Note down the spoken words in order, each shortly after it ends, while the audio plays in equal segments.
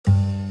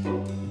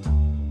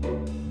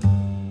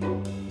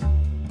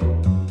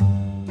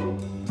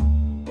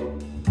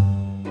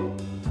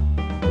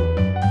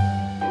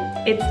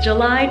It's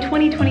July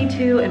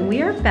 2022 and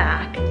we are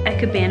back at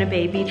Cabana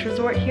Bay Beach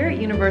Resort here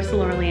at Universal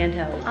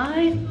Orlando.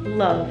 I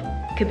love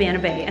Cabana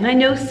Bay and I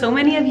know so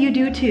many of you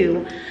do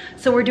too.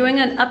 So we're doing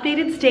an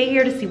updated stay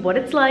here to see what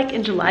it's like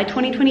in July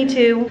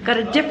 2022. Got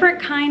a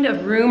different kind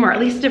of room, or at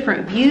least a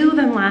different view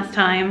than last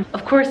time.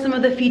 Of course, some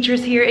of the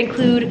features here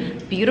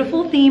include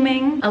beautiful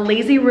theming, a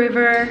lazy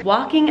river,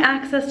 walking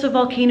access to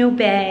Volcano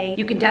Bay.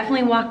 You can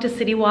definitely walk to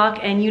City Walk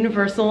and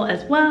Universal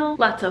as well.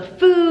 Lots of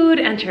food,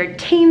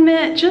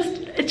 entertainment,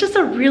 it's just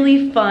a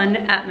really fun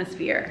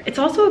atmosphere. It's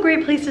also a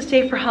great place to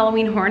stay for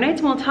Halloween Horror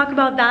Nights, and we'll talk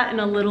about that in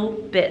a little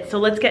bit. So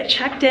let's get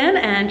checked in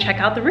and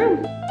check out the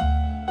room.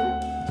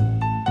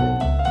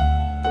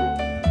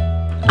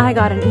 I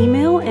got an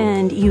email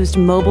and used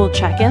mobile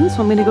check-in,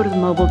 so I'm gonna go to the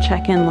mobile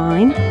check-in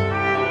line.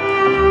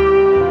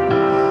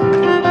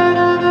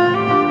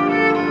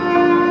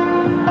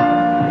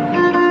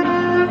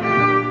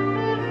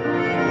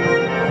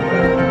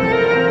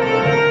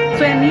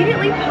 So I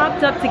immediately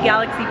popped up to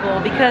Galaxy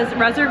Bowl because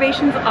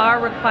reservations are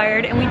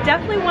required and we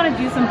definitely want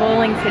to do some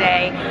bowling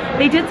today.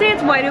 They did say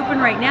it's wide open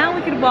right now,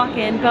 we could walk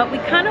in, but we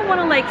kind of want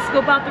to like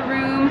scope out the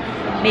room,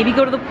 maybe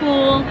go to the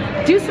pool,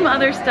 do some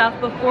other stuff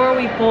before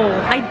we bowl.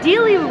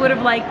 Ideally we would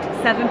have liked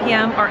 7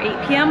 p.m. or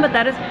 8 p.m. but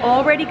that is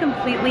already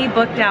completely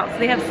booked out. So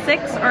they have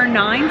 6 or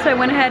 9, so I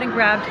went ahead and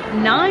grabbed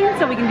 9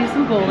 so we can do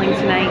some bowling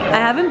tonight. I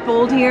haven't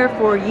bowled here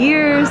for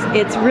years.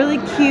 It's really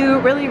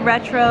cute, really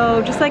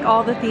retro, just like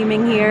all the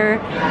theming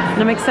here.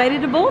 And I'm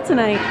excited to bowl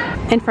tonight.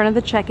 In front of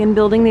the check-in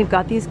building, they've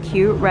got these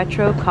cute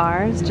retro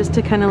cars just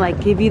to kind of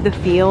like give you the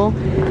feel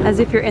as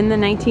if you're in the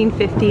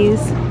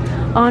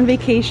 1950s on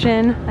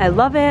vacation. I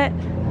love it.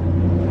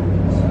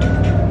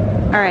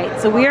 All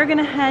right, so we are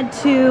gonna head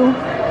to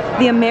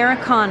the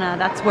Americana.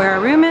 That's where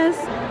our room is.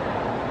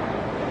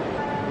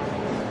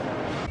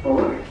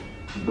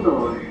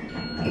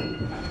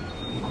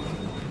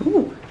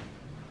 Ooh.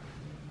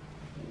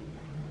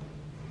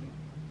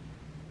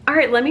 All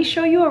right, let me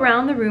show you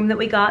around the room that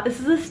we got. This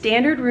is a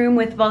standard room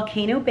with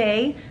Volcano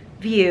Bay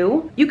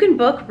view. You can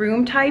book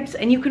room types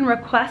and you can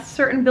request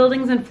certain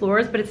buildings and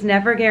floors, but it's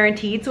never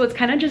guaranteed. So it's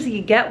kind of just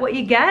you get what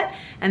you get,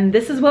 and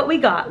this is what we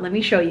got. Let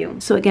me show you.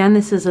 So again,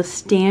 this is a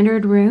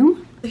standard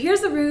room. So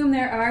here's the room.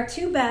 There are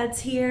 2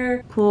 beds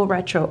here. Cool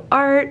retro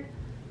art,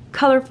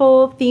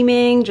 colorful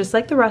theming, just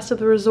like the rest of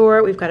the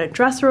resort. We've got a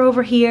dresser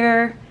over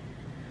here,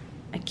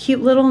 a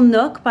cute little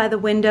nook by the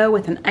window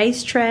with an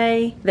ice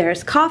tray.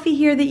 There's coffee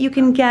here that you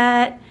can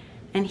get.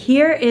 And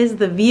here is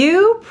the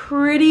view,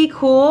 pretty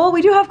cool.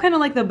 We do have kind of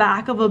like the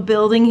back of a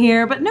building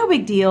here, but no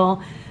big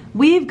deal.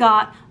 We've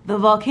got the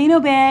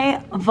Volcano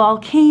Bay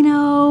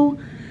volcano.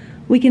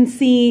 We can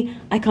see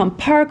Icon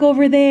Park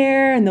over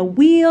there and the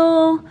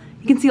wheel.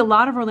 You can see a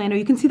lot of Orlando.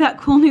 You can see that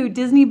cool new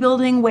Disney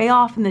building way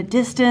off in the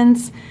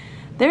distance.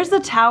 There's the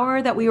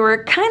tower that we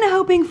were kind of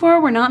hoping for.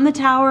 We're not in the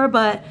tower,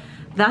 but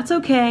that's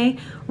okay.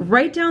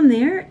 Right down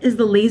there is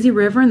the lazy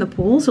river and the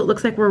pool, so it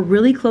looks like we're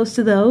really close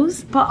to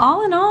those. But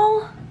all in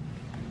all,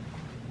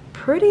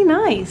 pretty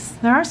nice.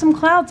 There are some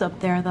clouds up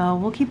there though.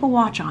 We'll keep a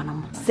watch on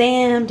them.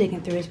 Sam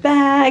digging through his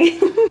bag.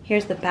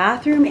 Here's the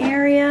bathroom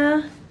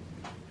area.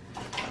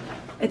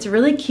 It's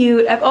really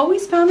cute. I've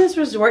always found this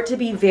resort to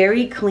be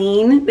very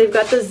clean. They've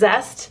got the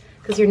zest,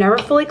 because you're never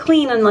fully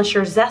clean unless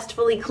you're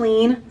zestfully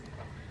clean.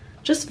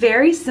 Just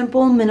very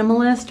simple,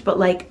 minimalist, but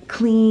like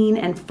clean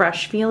and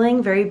fresh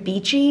feeling, very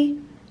beachy.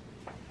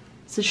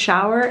 It's a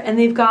shower, and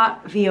they've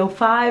got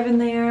VO5 in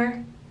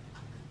there.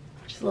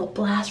 Just a little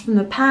blast from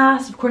the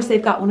past. Of course,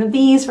 they've got one of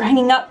these for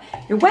hanging up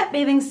your wet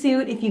bathing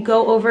suit if you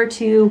go over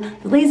to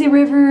the lazy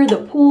river, the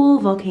pool,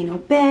 Volcano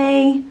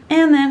Bay.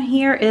 And then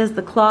here is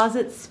the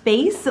closet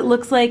space. It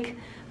looks like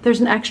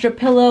there's an extra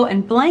pillow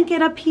and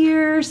blanket up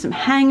here, some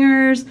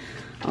hangers,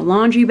 a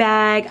laundry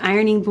bag,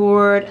 ironing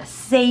board, a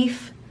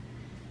safe,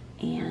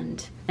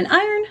 and an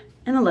iron,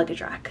 and a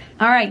luggage rack.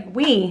 All right,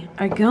 we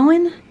are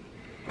going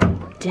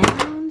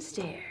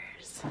downstairs.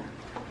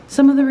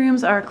 Some of the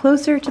rooms are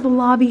closer to the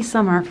lobby,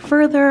 some are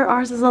further.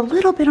 Ours is a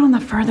little bit on the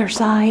further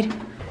side.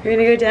 We're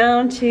gonna go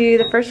down to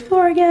the first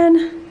floor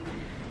again,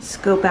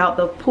 scope out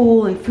the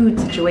pool and food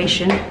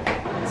situation.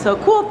 So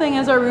cool thing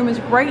is our room is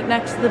right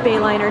next to the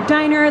Bayliner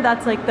Diner.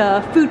 That's like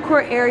the food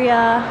court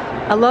area.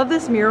 I love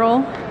this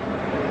mural.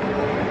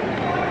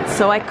 It's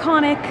so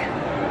iconic.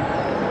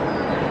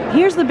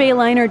 Here's the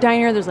Bayliner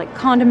Diner. There's like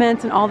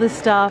condiments and all this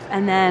stuff,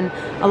 and then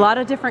a lot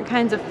of different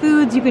kinds of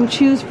foods you can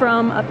choose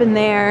from up in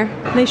there.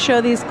 They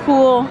show these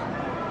cool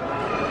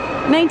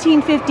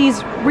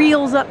 1950s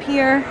reels up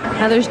here.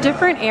 Now there's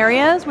different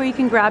areas where you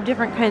can grab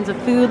different kinds of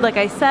food. Like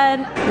I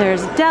said,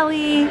 there's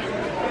deli,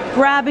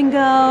 grab and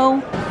go,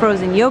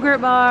 frozen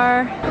yogurt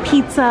bar,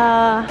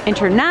 pizza,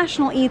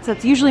 international eats,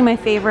 that's usually my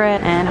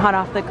favorite, and hot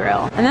off the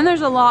grill. And then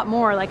there's a lot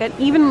more, like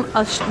even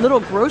a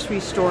little grocery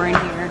store in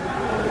here.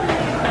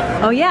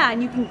 Oh yeah,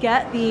 and you can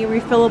get the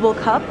refillable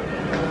cup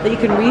that you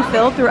can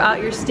refill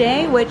throughout your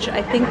stay, which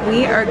I think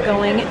we are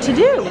going to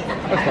do.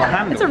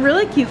 It's a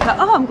really cute cup.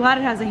 Oh, I'm glad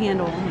it has a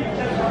handle.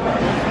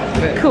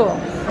 Cool.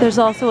 There's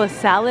also a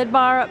salad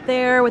bar up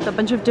there with a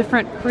bunch of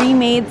different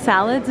pre-made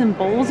salads and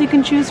bowls you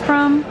can choose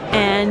from.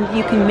 And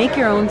you can make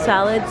your own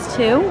salads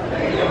too.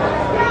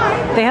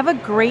 They have a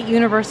great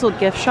universal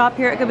gift shop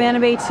here at Cabana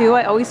Bay too.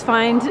 I always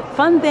find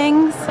fun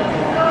things.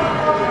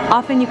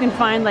 Often you can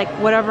find like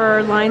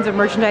whatever lines of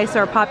merchandise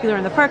are popular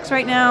in the parks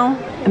right now.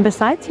 And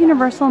besides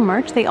universal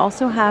merch, they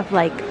also have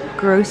like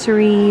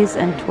groceries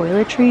and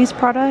toiletries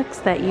products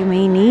that you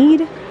may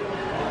need.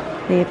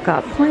 They've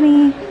got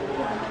plenty.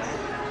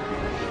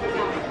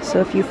 So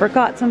if you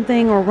forgot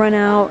something or run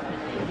out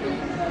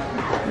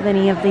of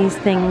any of these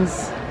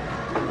things,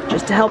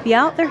 just to help you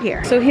out, they're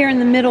here. So here in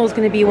the middle is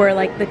going to be where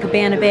like the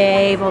Cabana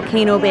Bay,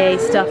 Volcano Bay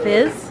stuff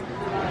is.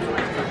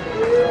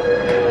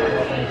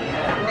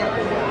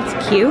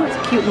 It's cute. It's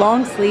a cute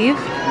long sleeve.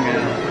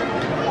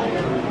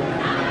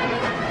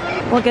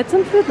 We'll get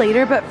some food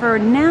later, but for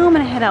now I'm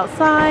going to head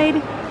outside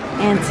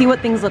and see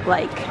what things look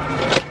like.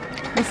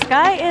 The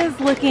sky is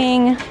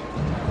looking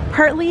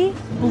partly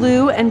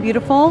blue and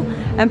beautiful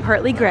and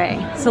partly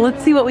gray. So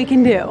let's see what we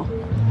can do.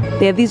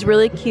 They have these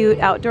really cute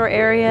outdoor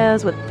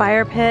areas with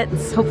fire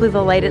pits. Hopefully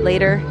they'll light it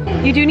later.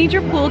 You do need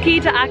your pool key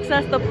to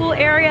access the pool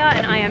area,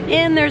 and I am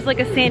in. There's like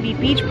a sandy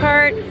beach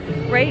part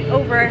right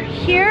over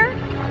here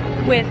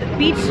with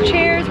beach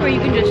chairs where you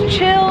can just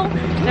chill.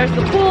 There's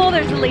the pool,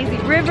 there's the lazy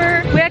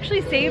river. We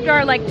actually saved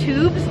our like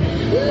tubes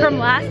from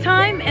last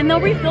time, and they'll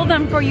refill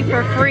them for you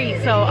for free.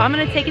 So I'm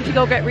gonna take it to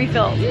go get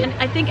refilled. And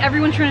I think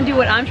everyone's trying to do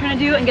what I'm trying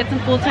to do and get some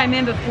pool time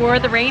in before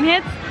the rain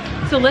hits.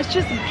 So let's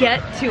just get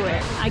to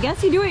it. I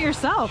guess you do it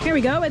yourself. Here we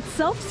go, it's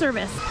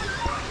self-service.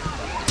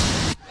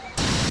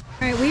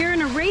 All right, we are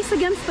in a race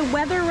against the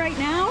weather right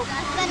now.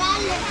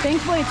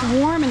 Thankfully it's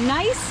warm and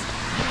nice.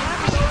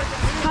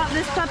 Pop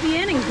this puppy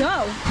in and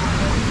go.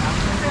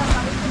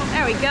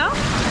 There we go.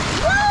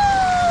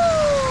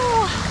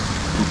 Woo!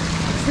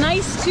 It's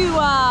nice to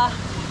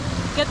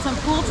get some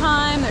pool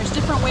time. There's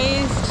different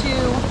ways to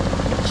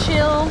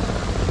chill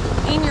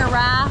in your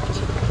raft.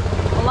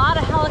 A lot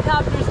of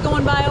helicopters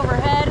going by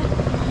overhead.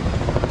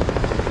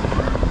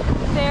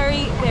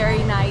 Very,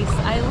 very nice.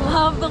 I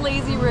love the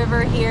lazy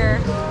river here.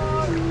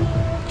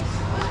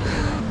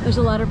 There's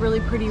a lot of really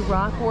pretty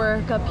rock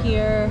work up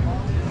here.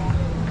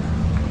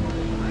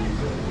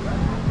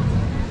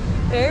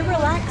 Very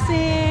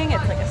relaxing.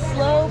 It's like a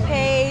slow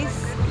pace.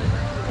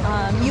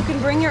 You can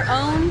bring your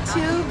own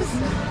tubes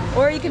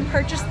or you can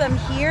purchase them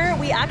here.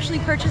 We actually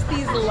purchased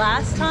these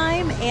last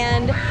time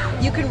and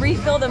you can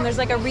refill them. There's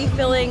like a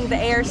refilling the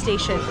air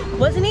station.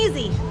 Wasn't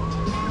easy.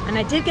 And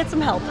I did get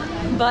some help,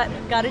 but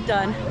got it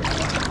done.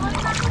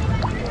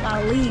 A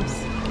lot of leaves.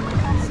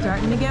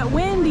 Starting to get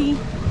windy.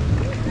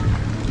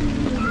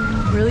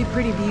 Really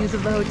pretty views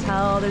of the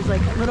hotel. There's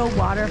like little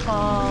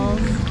waterfalls.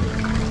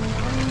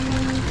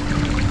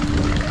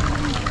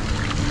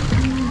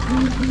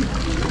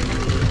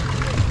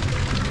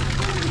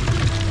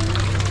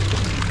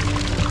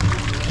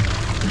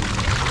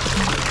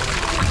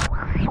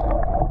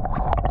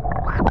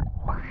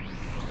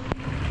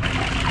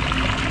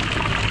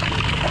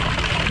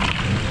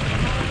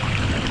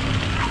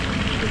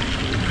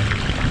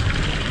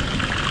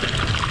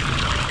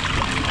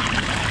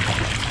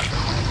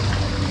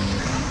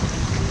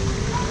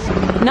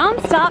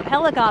 Non-stop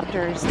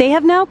helicopters. They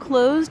have now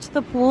closed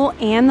the pool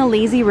and the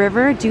lazy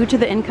river due to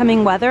the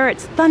incoming weather.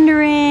 It's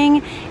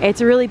thundering,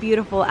 it's really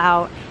beautiful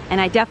out,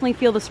 and I definitely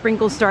feel the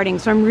sprinkles starting.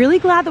 So I'm really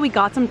glad that we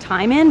got some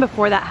time in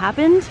before that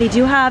happened. They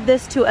do have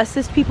this to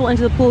assist people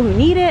into the pool who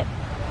need it.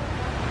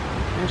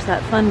 There's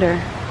that thunder.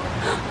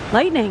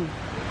 Lightning.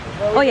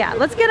 Oh yeah,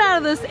 let's get out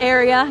of this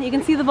area. You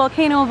can see the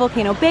volcano,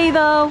 Volcano Bay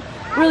though.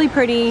 Really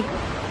pretty.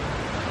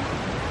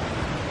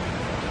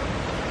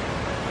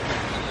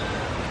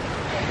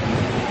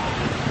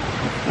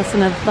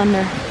 Listen to the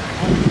thunder.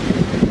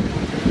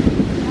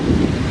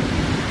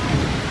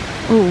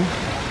 Ooh,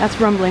 that's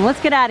rumbling. Let's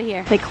get out of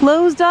here. They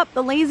closed up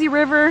the lazy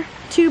river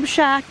tube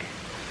shack.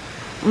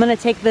 I'm gonna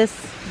take this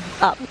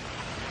up.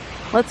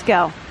 Let's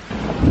go.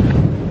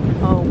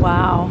 Oh,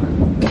 wow.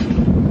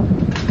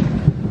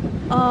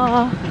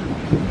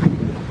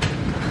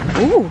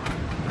 Ooh,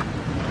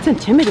 it's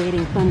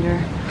intimidating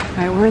thunder. All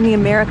right, we're in the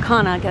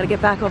Americana. Gotta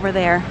get back over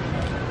there.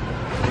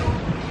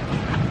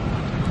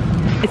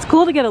 It's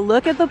cool to get a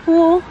look at the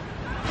pool,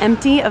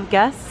 empty of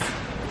guests.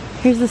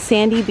 Here's the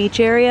sandy beach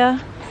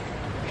area.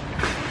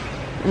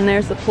 And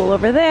there's the pool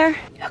over there.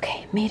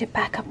 Okay, made it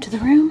back up to the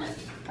room.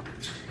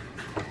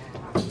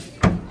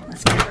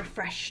 Let's get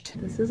refreshed.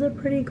 This is a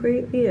pretty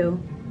great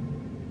view.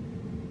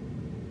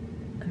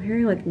 I'm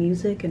hearing like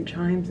music and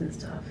chimes and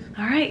stuff.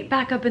 All right,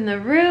 back up in the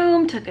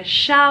room, took a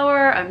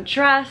shower, I'm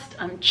dressed,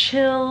 I'm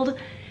chilled.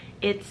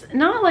 It's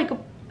not like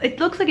it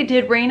looks like it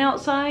did rain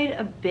outside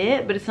a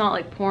bit, but it's not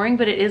like pouring,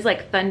 but it is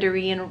like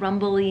thundery and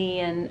rumbly,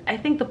 and I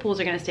think the pools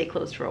are gonna stay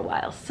closed for a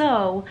while.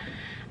 So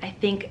I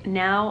think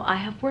now I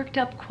have worked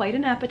up quite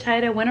an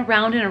appetite. I went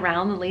around and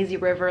around the lazy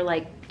river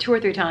like 2 or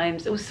 3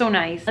 times. It was so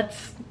nice.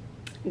 Let's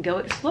go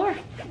explore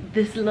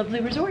this lovely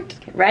resort.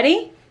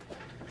 Ready?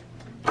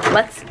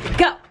 Let's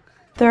go.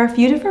 There are a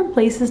few different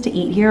places to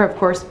eat here. Of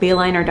course,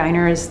 Bayliner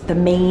Diner is the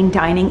main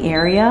dining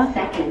area.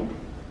 Second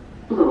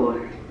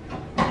floor.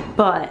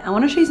 But I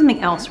want to show you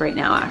something else right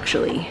now,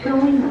 actually.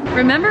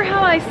 Remember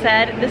how I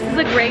said this is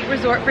a great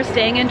resort for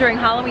staying in during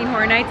Halloween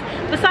Horror Nights?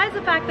 Besides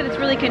the fact that it's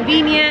really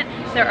convenient,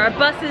 there are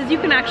buses, you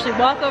can actually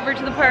walk over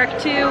to the park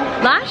too.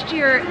 Last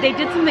year, they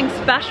did something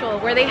special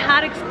where they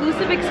had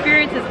exclusive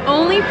experiences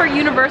only for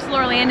Universal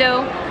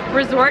Orlando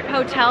Resort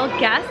Hotel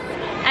guests.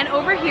 And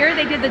over here,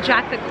 they did the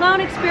Jack the Clown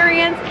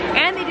experience,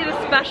 and they did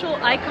a special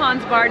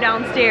Icons bar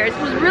downstairs.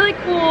 It was really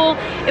cool.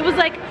 It was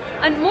like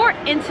a more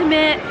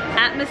intimate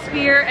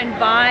atmosphere and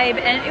vibe,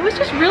 and it was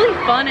just really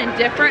fun and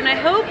different, and I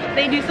hope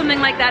they do something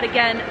like that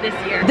again this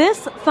year.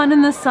 This Fun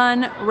in the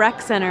Sun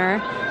Rec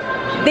Center,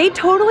 they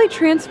totally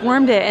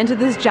transformed it into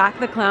this Jack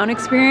the Clown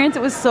experience.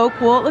 It was so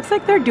cool. It looks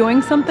like they're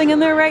doing something in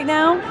there right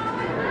now.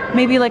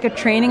 Maybe like a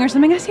training or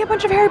something. I see a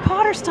bunch of Harry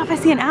Potter stuff. I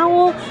see an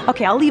owl.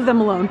 Okay, I'll leave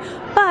them alone.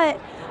 But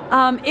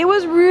it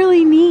was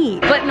really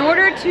neat. But in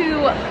order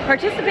to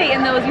participate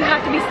in those, you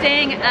have to be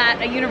staying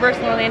at a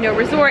Universal Orlando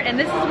resort, and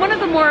this is one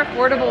of the more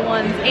affordable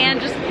ones and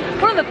just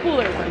one of the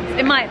cooler ones,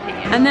 in my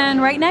opinion. And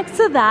then right next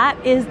to that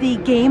is the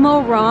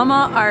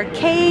Game-O-Rama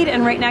arcade,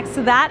 and right next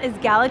to that is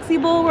Galaxy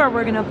Bowl, where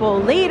we're gonna bowl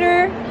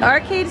later. The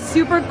arcade's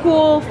super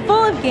cool,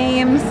 full of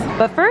games.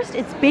 But first,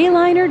 it's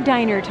Bayliner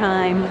Diner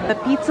time. The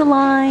pizza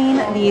line,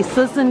 the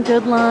Sisson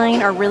Good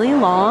line are really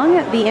long.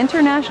 The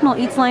International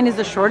Eats line is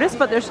the shortest,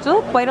 but there's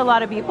still quite a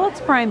lot of people. It's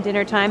prime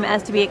dinner time,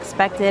 as to be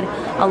expected.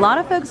 A lot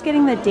of folks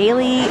getting the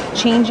daily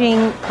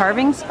changing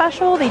carving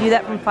special. They do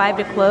that from 5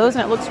 to close,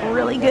 and it looks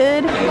really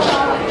good.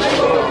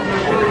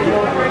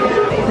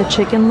 The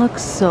chicken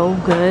looks so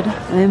good.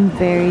 I'm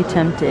very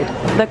tempted.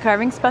 The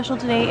carving special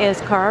today is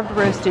carved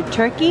roasted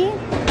turkey.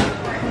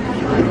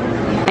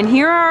 And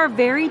here are our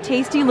very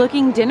tasty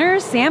looking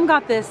dinners. Sam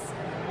got this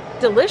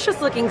delicious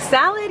looking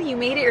salad. You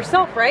made it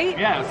yourself, right?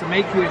 Yeah, so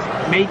make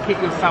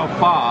it yourself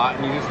bar,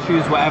 and you just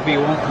choose whatever you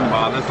want from the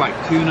bar. There's like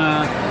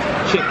tuna,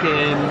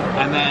 chicken,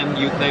 and then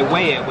they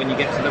weigh it when you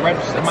get to the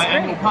register. That's my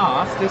annual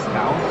pass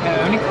discount, it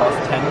only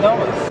costs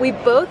 $10. We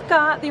both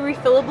got the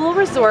refillable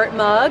resort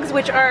mugs,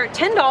 which are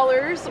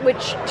 $10,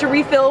 which to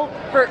refill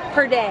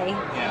per day.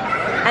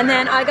 Yeah. And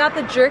then I got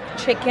the jerk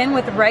chicken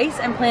with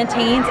rice and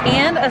plantains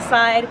and a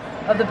side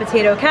of the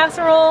potato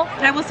casserole.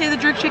 I will say the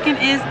jerk chicken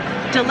is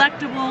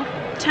delectable,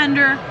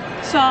 tender,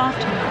 soft,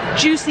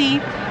 juicy.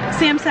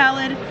 Sam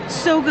salad,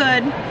 so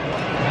good.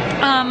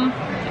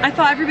 I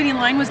thought everybody in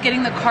line was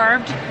getting the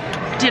carved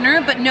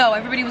dinner, but no,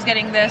 everybody was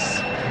getting this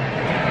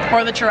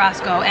or the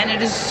churrasco, and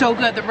it is so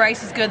good. The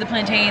rice is good, the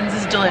plantains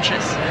is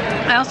delicious.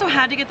 I also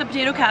had to get the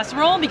potato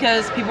casserole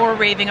because people were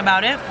raving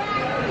about it.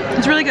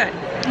 It's really good.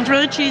 It's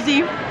really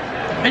cheesy.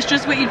 It's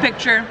just what you'd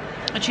picture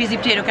a cheesy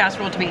potato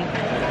casserole to be.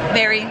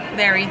 Very,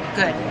 very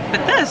good.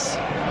 But this is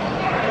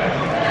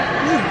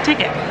a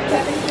ticket.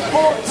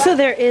 So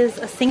there is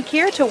a sink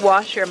here to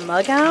wash your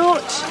mug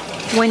out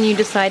when you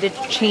decide to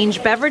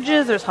change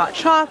beverages. There's hot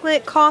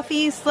chocolate,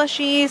 coffee,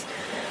 slushies,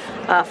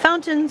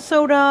 fountain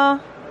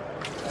soda.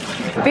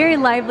 Very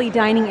lively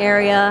dining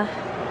area.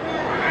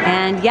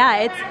 And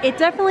yeah, it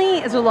definitely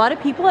is a lot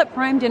of people at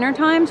prime dinner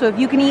time. So if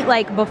you can eat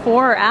like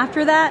before or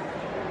after that,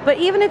 but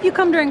even if you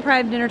come during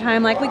prime dinner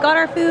time, like we got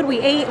our food, we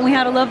ate, and we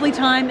had a lovely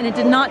time, and it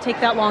did not take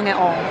that long at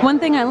all. One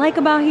thing I like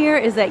about here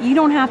is that you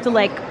don't have to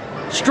like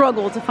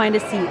struggle to find a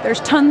seat. There's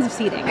tons of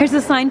seating. Here's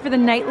a sign for the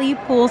nightly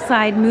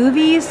poolside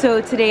movies.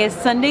 So today is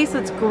Sunday, so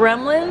it's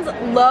Gremlins.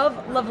 Love,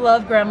 love,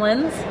 love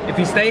Gremlins. If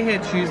you stay here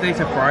Tuesday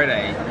to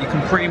Friday, you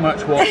can pretty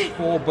much watch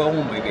 4 Bowl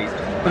movies,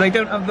 but they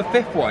don't have the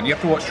 5th one. You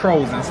have to watch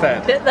Trolls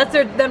instead. That's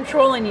them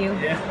trolling you.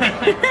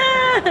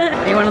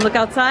 Yeah. You want to look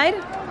outside?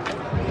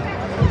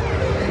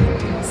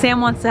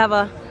 Sam wants to have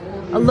a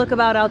look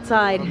about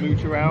outside. A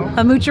mooch around.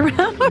 A mooch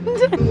around.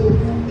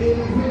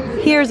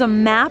 Here's a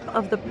map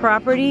of the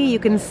property. You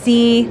can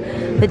see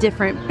the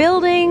different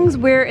buildings.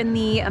 We're in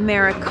the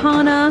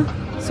Americana,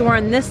 so we're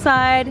on this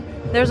side.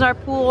 There's our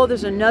pool.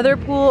 There's another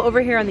pool over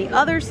here on the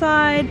other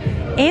side.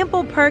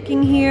 Ample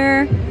parking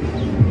here.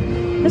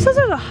 This says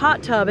there's a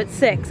hot tub at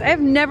 6. I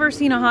have never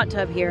seen a hot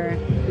tub here.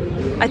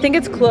 I think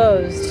it's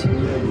closed.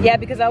 Yeah,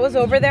 because I was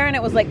over there and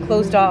it was like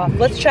closed off.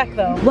 Let's check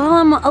though. Well,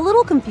 I'm a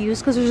little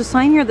confused because there's a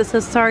sign here that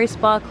says sorry,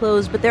 spa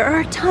closed, but there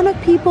are a ton of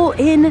people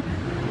in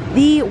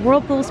the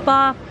whirlpool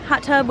spa,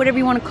 hot tub, whatever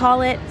you want to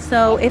call it.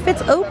 So if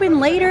it's open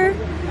later,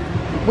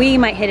 we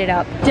might hit it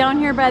up. Down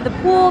here by the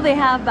pool, they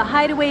have the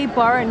Hideaway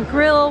Bar and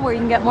Grill where you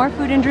can get more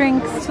food and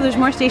drinks. So there's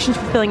more stations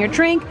for filling your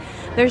drink.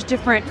 There's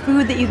different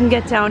food that you can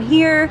get down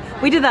here.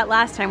 We did that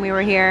last time we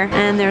were here.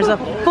 And there's a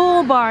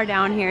full bar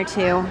down here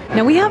too.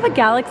 Now we have a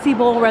Galaxy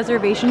Bowl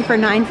reservation for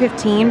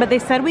 9:15, but they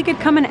said we could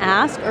come and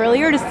ask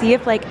earlier to see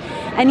if like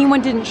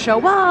anyone didn't show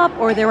up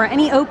or there were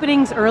any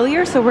openings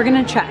earlier, so we're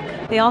gonna check.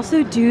 They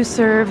also do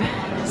serve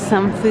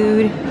some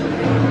food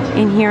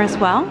in here as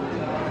well.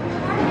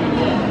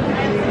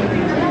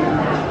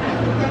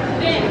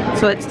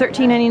 So it's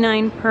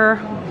 $13.99 per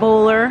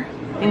bowler,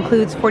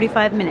 includes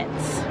 45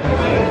 minutes.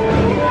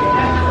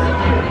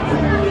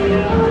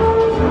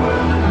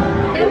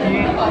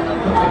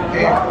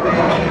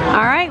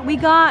 All right, we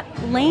got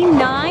lane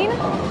 9.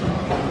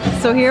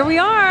 So here we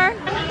are.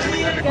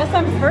 Guess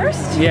I'm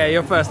first? Yeah,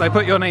 you're first. I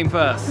put your name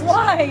first.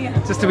 Why?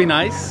 Just to be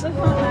nice. That's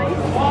not nice.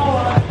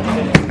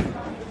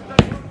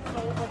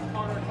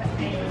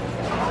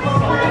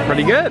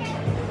 Pretty good.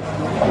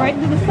 Right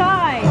to the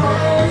side.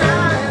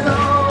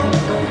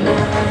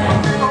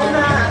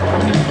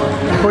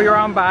 Pull your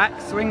arm back,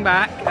 swing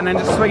back, and then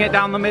just swing it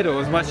down the middle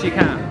as much as you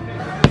can.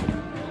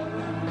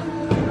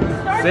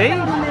 Start See?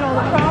 down the middle.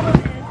 The problem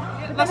is,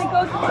 when it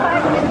goes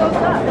high, when it goes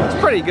up. It's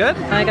pretty good.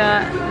 I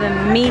got the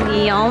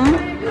medium.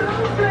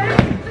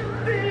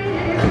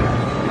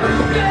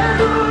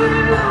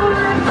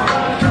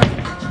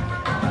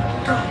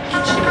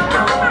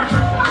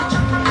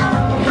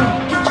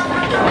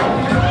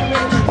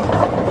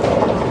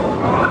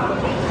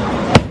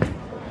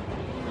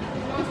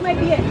 This might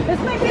be it. This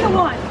might be the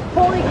one.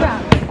 Holy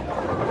crap.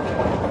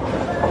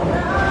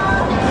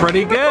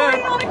 Pretty good.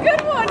 We're on a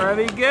good one.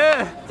 Pretty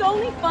good. It's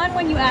only fun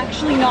when you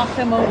actually knock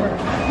them over.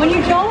 When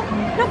you don't,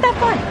 not that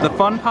fun. The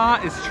fun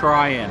part is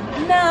trying.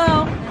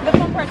 No, the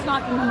fun part's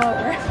knocking them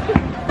over.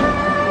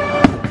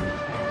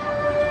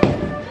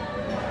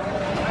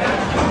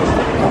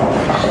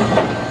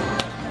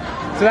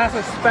 So that's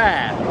a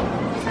spare.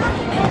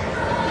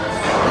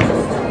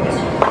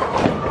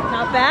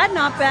 Not bad,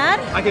 not bad.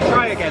 I could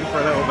try again for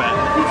a little bit.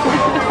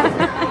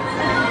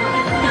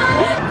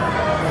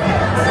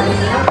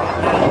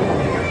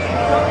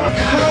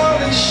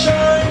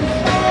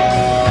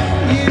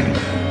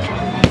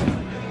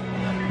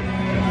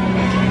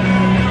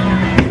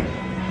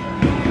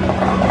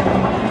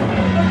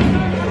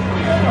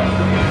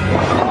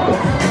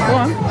 Go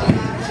on.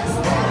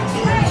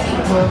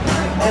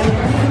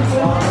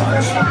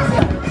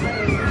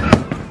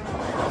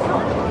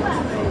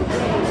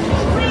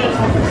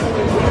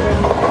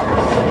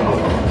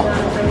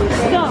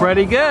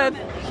 Pretty good.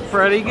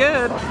 Pretty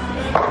good.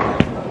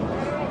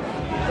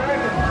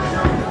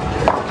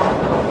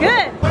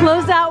 Good.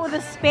 Closed out with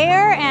a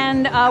spare,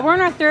 and we're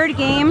in our third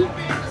game.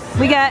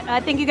 We got, I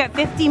think you got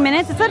 50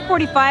 minutes. It said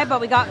 45, but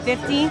we got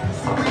 50.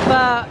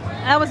 But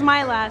that was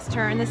my last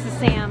turn. This is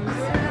Sam's.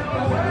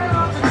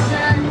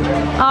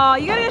 Oh,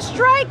 you got a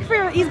strike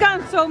for, he's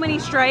gotten so many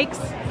strikes.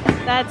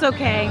 That's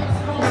okay.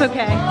 It's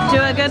okay.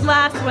 Do a good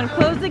last one.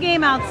 Close the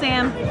game out,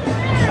 Sam.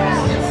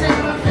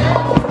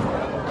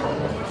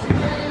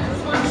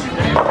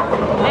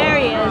 There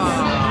he is.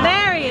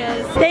 There he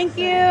is. Thank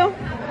you.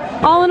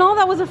 All in all,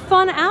 that was a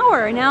fun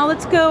hour. Now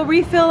let's go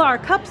refill our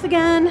cups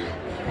again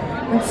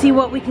and see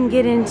what we can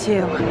get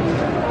into.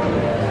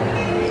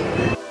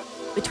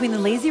 Between the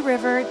lazy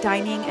river,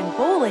 dining, and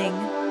bowling,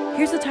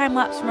 here's a time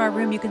lapse from our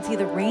room. You can see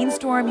the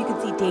rainstorm. You can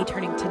see day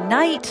turning to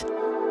night.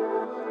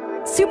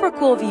 Super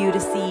cool view to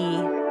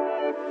see.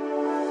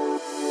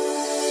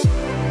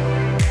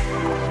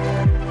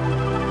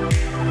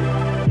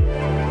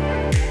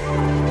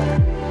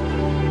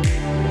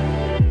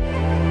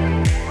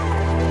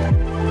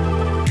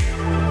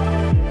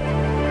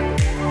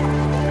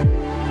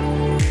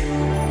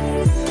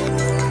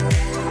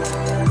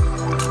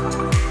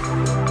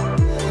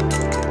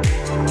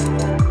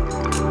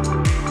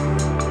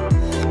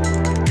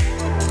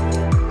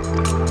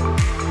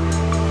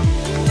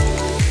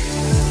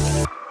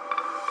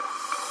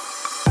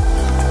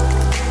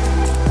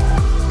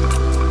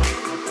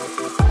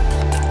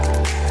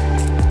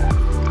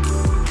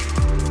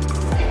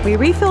 We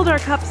refilled our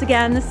cups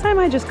again. This time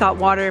I just got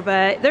water,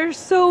 but there's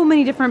so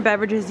many different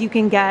beverages you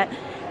can get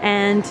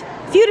and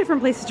a few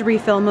different places to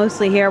refill,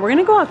 mostly here. We're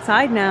gonna go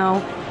outside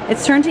now.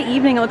 It's turned to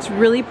evening. It looks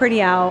really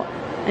pretty out,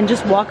 and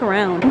just walk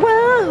around.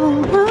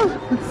 Whoa, whoa.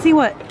 Let's see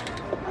what,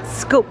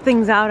 scope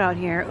things out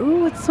here.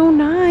 Ooh, it's so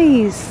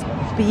nice.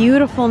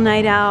 Beautiful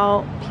night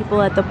out.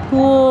 People at the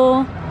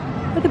pool.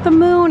 Look at the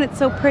moon, it's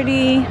so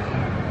pretty.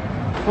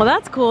 Well,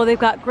 that's cool. They've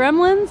got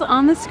Gremlins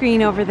on the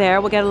screen over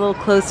there. We'll get a little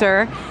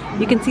closer.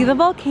 You can see the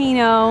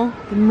volcano,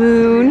 the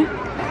moon,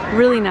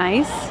 really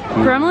nice.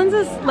 Gremlins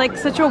is like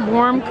such a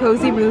warm,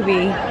 cozy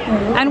movie.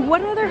 And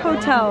what other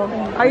hotel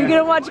are you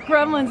gonna watch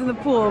Gremlins in the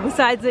pool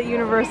besides at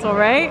Universal,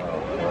 right?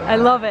 I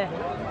love it.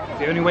 It's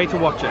the only way to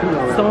watch it.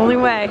 It's the only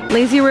way.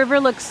 Lazy River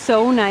looks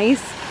so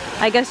nice.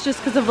 I guess just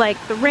because of like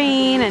the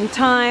rain and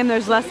time,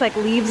 there's less like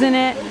leaves in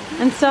it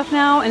and stuff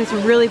now, and it's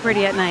really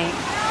pretty at night.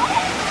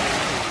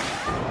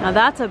 Now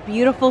that's a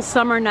beautiful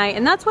summer night,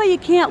 and that's why you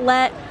can't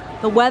let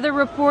the weather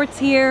reports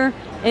here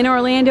in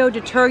Orlando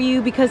deter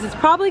you, because it's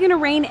probably gonna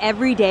rain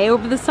every day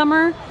over the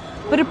summer,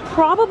 but it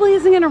probably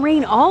isn't gonna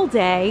rain all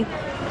day,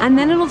 and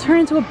then it'll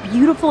turn into a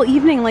beautiful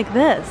evening like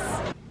this.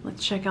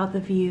 Let's check out the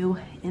view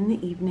in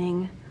the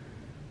evening.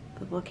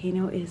 The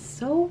volcano is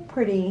so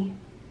pretty,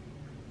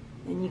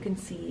 and you can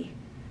see,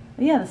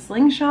 yeah, the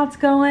slingshot's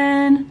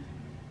going,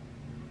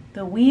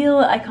 the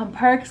wheel at Icon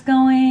Park's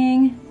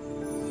going.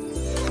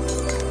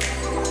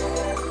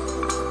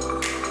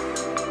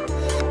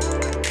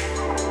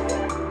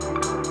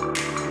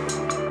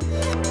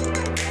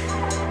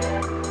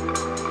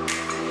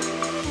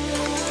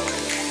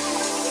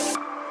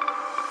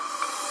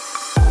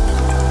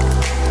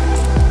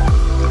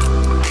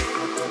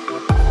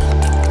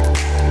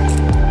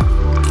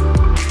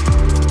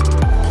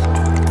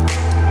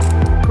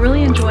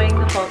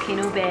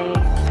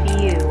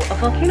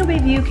 Volcano Bay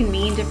view can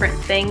mean different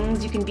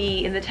things. You can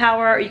be in the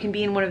tower, or you can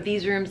be in one of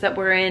these rooms that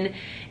we're in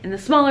the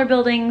smaller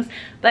buildings.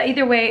 But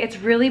either way, it's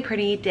really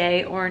pretty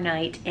day or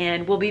night,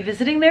 and we'll be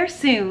visiting there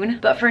soon.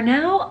 But for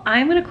now,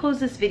 I'm gonna close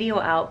this video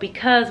out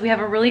because we have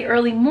a really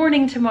early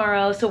morning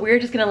tomorrow. So we're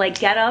just gonna like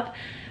get up,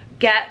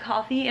 get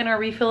coffee in our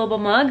refillable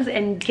mugs,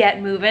 and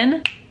get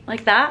moving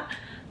like that.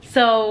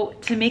 So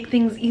to make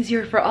things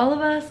easier for all of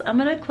us, I'm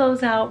gonna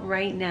close out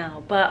right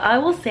now. But I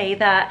will say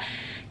that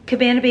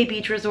Cabana Bay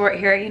Beach Resort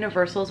here at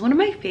Universal is one of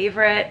my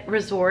favorite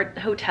resort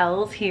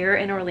hotels here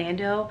in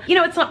Orlando. You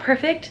know, it's not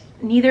perfect,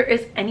 neither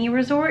is any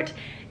resort.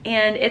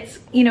 And it's,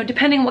 you know,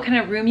 depending on what kind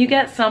of room you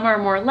get, some are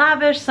more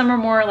lavish, some are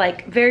more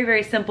like very,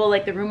 very simple.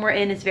 Like the room we're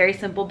in is very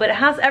simple, but it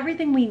has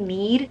everything we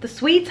need. The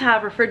suites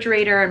have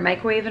refrigerator and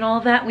microwave and all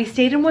of that. We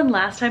stayed in one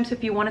last time, so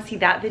if you want to see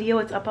that video,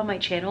 it's up on my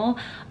channel.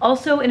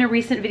 Also in a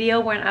recent video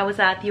when I was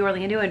at the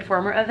Orlando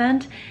Informer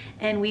event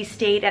and we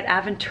stayed at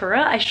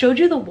Aventura, I showed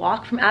you the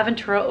walk from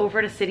Aventura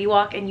over to City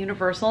Walk and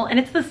Universal, and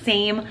it's the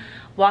same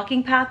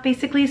walking path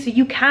basically, so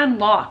you can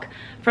walk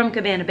from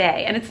Cabana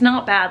Bay, and it's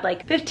not bad,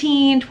 like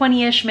 15,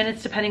 20-ish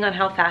minutes depending on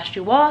how fast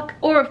you walk.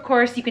 Or of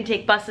course you can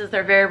take buses,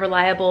 they're very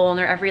reliable and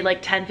they're every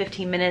like 10,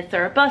 15 minutes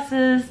there are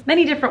buses.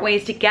 Many different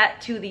ways to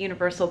get to the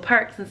Universal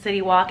Parks and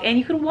City Walk, and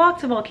you can walk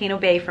to Volcano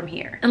Bay from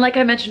here. And like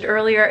I mentioned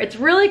earlier, it's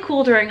really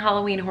cool during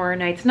Halloween Horror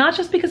Nights, not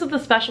just because of the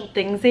special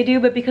things they do,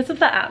 but because of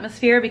the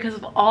atmosphere, because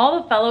of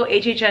all the fellow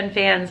HHN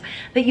fans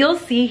that you'll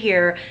see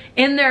here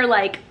in their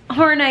like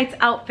Horror Nights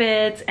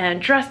outfits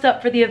and dressed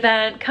up for the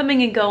event,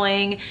 coming and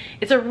going.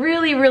 It's a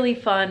really, really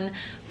fun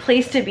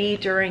place to be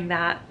during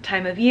that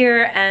time of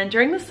year. And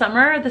during the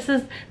summer, this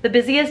is the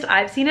busiest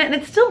I've seen it, and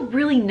it's still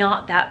really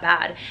not that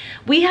bad.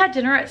 We had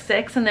dinner at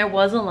 6 and there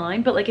was a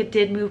line, but like it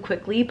did move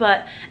quickly.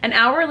 But an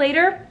hour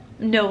later,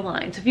 no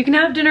line. So if you can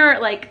have dinner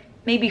at like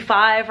maybe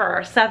 5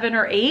 or 7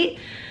 or 8,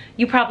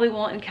 you probably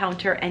won't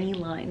encounter any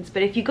lines.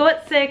 But if you go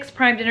at 6,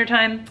 prime dinner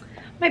time,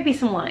 might be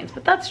some lines,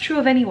 but that's true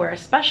of anywhere,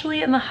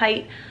 especially in the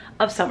height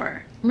of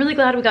summer. I'm really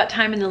glad we got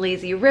time in the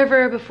lazy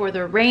river before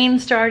the rain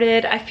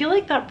started. I feel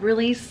like that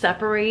really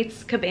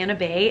separates Cabana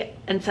Bay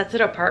and sets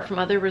it apart from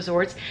other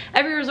resorts.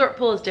 Every resort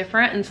pool is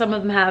different and some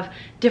of them have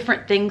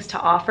different things to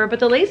offer, but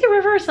the lazy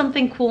river is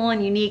something cool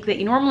and unique that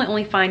you normally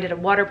only find at a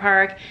water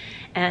park.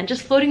 And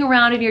just floating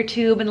around in your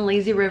tube in the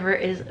lazy river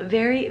is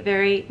very,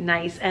 very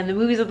nice. And the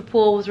movies at the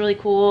pool was really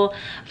cool.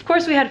 Of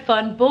course we had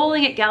fun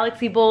bowling at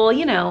Galaxy Bowl,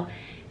 you know.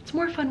 It's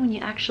more fun when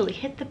you actually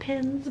hit the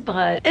pins,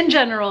 but in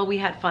general, we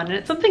had fun, and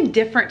it's something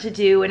different to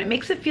do, and it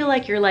makes it feel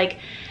like you're like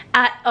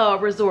at a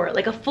resort,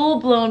 like a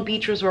full-blown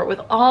beach resort with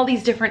all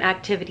these different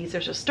activities.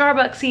 There's a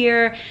Starbucks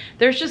here,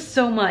 there's just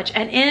so much,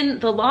 and in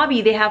the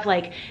lobby, they have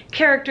like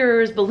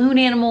characters, balloon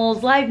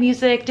animals, live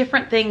music,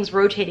 different things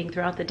rotating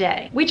throughout the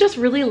day. We just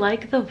really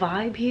like the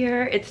vibe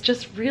here. It's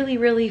just really,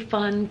 really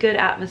fun, good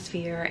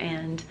atmosphere,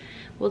 and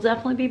we'll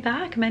definitely be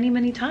back many,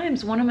 many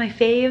times. One of my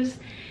faves,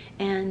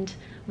 and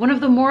one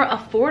of the more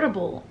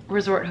affordable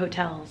resort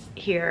hotels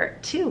here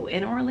too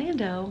in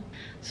Orlando.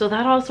 So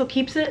that also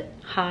keeps it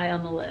high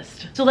on the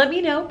list. So let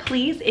me know,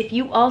 please, if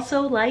you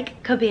also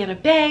like Cabana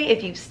Bay,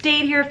 if you've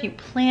stayed here, if you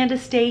plan to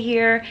stay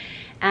here,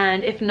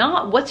 and if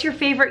not, what's your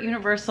favorite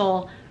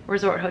Universal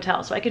resort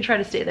hotel? So I can try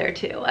to stay there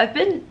too.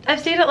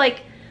 I've stayed at like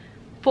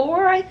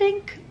 4, I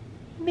think,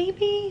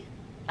 maybe.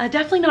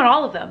 Definitely not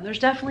all of them. There's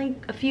definitely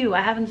a few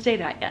I haven't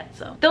stayed at yet.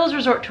 So those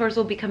resort tours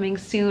will be coming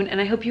soon,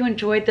 and I hope you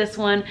enjoyed this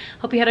one.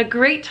 Hope you had a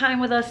great time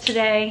with us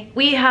today.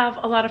 We have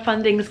a lot of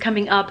fun things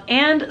coming up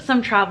and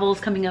some travels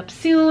coming up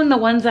soon. The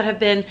ones that have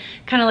been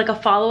kind of like a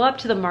follow-up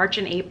to the March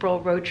and April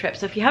road trip.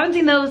 So if you haven't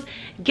seen those,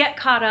 get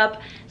caught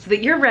up so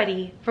that you're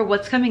ready for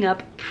what's coming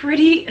up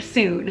pretty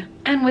soon.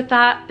 And with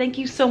that, thank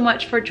you so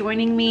much for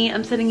joining me.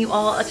 I'm sending you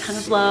all a ton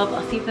of love.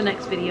 I'll see you for the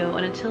next video.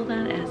 And until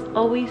then, as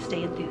always,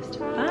 stay enthused.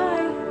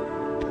 Bye.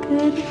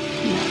 Good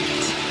night.